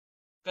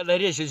کله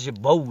رېشه چې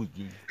بو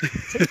دي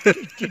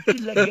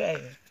لګای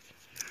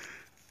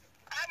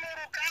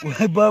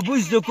وای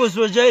بابوس د کوس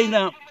وجای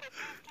نه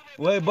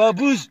وای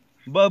بابوس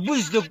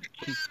د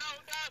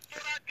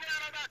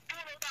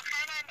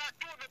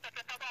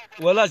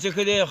ولا چې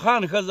که د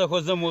خان ښځه خو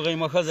زه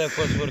مغیمه ښځه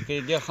کوس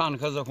ورکوي د خان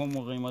ښځه خو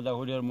مغیمه ده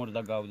خو ډېر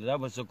مرده ګاو ده دا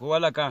به څه کوو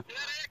لکه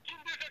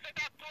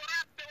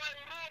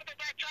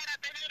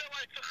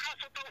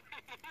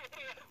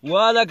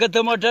واله که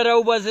ته موټر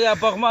راوباسې یا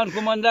پغمان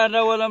قمندان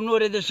راولم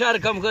نور یې د ښار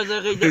کم ښځه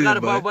غږي د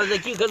غرب او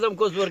بازکي ښځه هم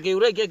کوس ورکوي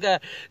ورکې که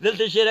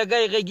دلته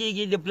شیرګی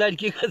غږېږي د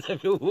پلانکي ښځه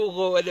مې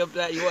وغولې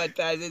پلار یوه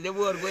تازه د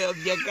مور ګوی هم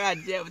دکان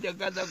چې هم د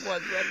ښځه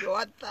کوس ورکوي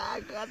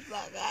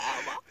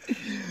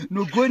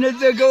نو کونه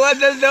څه کوه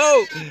دلته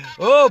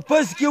او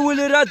پسکې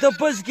ولې راته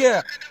پسکې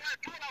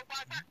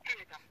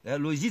دا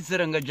لوزي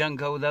څرنګه جنګ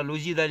کوو دا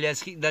لوزي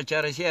دا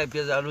چارسي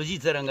حافظ لوزي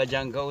څرنګه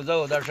جنګ کوو زه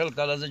دا شل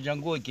کاله زه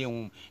جنګو کې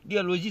وم دې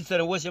لوزي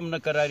سره اوس هم نه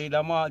کراري د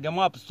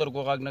ما په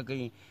سترګو غږ نه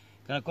کوي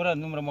که نه قرآن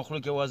دومره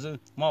مخلوق یې واځه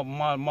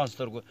ما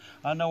سترګو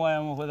نه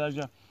وایم خو دا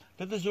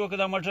ته داسې وکړه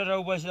دا موټر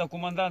راوباسې دا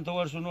قمندان ته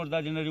ورسو نور دا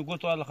د نري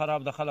ګوتو حال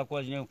خراب د خلک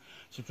وژني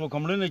چې څوک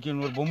هم مړه نه کړي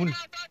نور بمون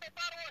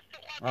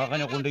هغه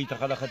نه غونډۍ ته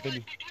خلک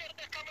ختلي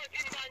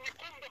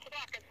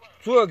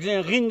څوک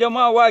غینده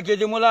ما واکې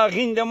د ملا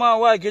غینده ما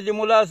واکې د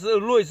ملا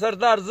لوی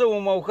سردار زه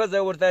وم او ښځه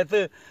ورته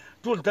ته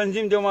ټول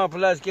تنظیم دی ما په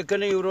لاس کې که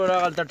نه یې ورور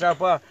هغلته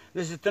ټاپه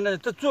داسې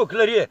ته څوک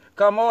لرې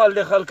کاموال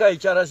دی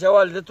خلکای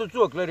چارسیوال دی ته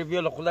څوک لرې بې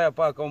له خدایه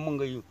پاک او مونږ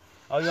یو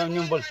او یو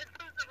نیم بل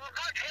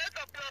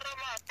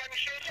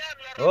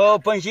او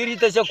پنشیري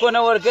ته څه کونه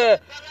ورکوې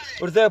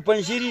ورته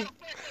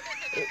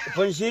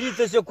پنشیري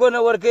ته څه کونه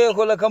ورکوې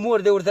خو لکه مور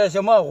دی ورته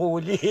سما خو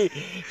ولي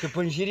چې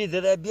پنشیري ته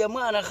دا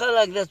بېمانه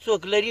خلک ده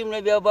څوک لریم نه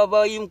بیا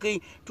بابایم کوي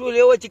ټول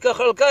یوه چیکه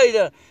خلکای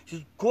ده چې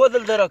کو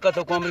دلته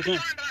راکته کو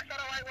امریکایان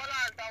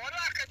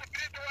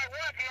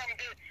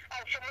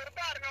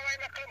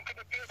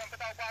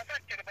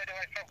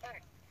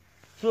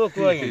څوک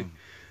وایي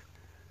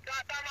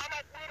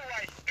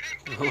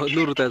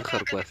نور ته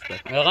خرق واسطه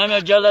هغه مې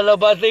جلال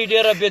آبادۍ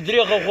ډېره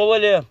بېدریغه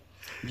خوولې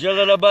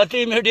جلال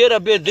آبادۍ مې ډېره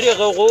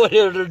بېدریغه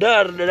خوولې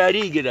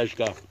ډارېږي دا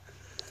شکه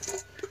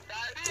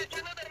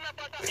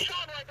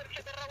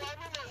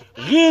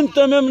غین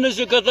ته مې هم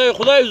نشي کتلی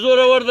خدای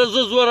زورور ده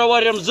زه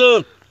زورور یم زه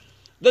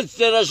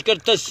داسې راشکر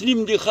تسلیم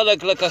دي خلک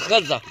لکه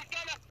ښځه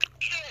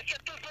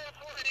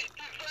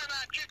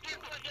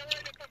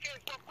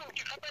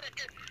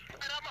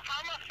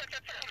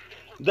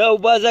دا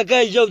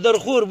بازکای جو در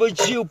خور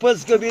بچی و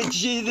پسکه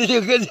بیچی دیگه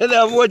کسی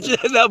دا موچه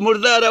دا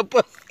مرداره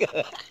پسکه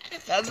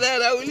خزه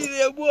راولی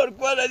دی مور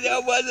کنه دی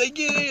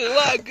بازکی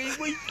واقعی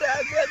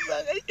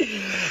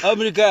بایستا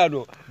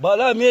امریکانو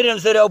بالا میریم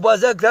سر او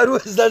بازک در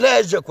روز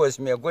دنایشه کس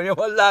میکنیم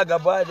والله که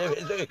باده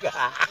بیدگه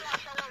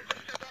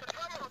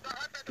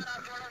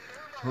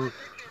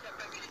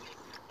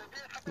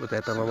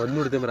وته ته محمد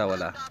نور دم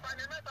راولا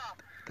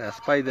ته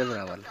سپای دم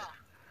راولا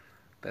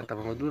ته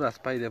محمد نور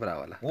سپای دم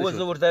راولا اوس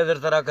ورته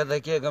درته راکته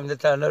کېږم د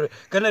تا نر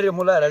که نرې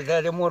ملا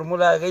راځه د مور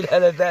ملا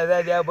غیله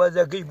دا د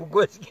ابازکۍ په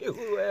کوس کې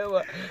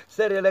ووایه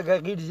سر یې لکه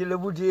غیټ چې له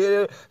بوټي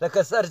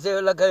لکه سر چې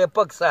لکه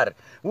پک سر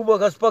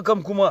وبکه سپکم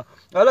کومه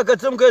هلکه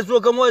څه هم کوې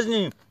څوک هم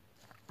وزني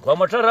خو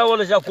موټر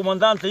راوله چې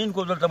قمندان ته این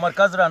کو دلته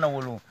مرکز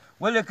رانولو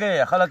ولې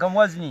کوې خلک هم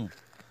وزني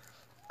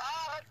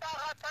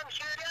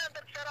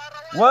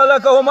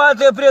ولکه خو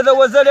ماته یې پرېږده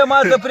وزلې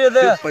ماته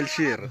پرېږده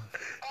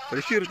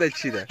پنشیر ته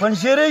چی ده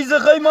پنشیرۍ زه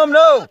خیم هم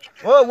نه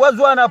و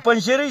ځوانه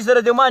پنشیرۍ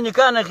سره د ما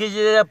نکاح نه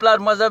خېږي د پلار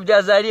مذهب د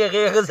ازاري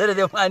هغې سره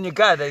د ما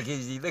نکاح نه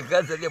خېږي د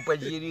ښځه د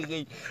پنشیرۍ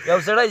غي یو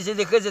سړی چې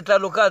د ښځې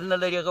تعلقات نه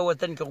لري هغه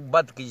وطن کې خو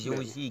بد کوي چې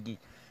اوسېږي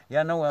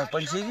یا نه وایم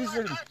پنشیرۍ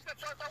سره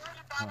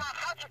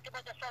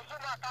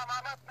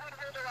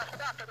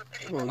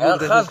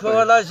ارخص خو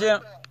ولا چې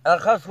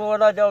ارخص خو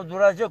ولا د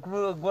عبدالرازق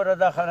ګوره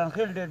دا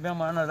خرنخیل ډېر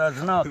بېمانه دا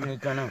زناق دی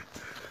که نه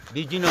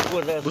دیجینه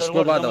کور ده اوس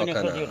کو بعد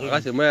وکنه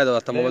هغه مې یاد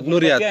وته محمد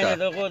نور یاد کا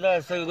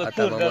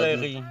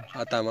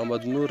اته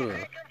محمد نور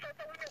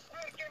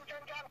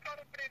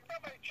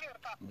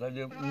د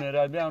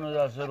میرابیانو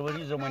دا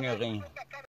سروري زمانه غي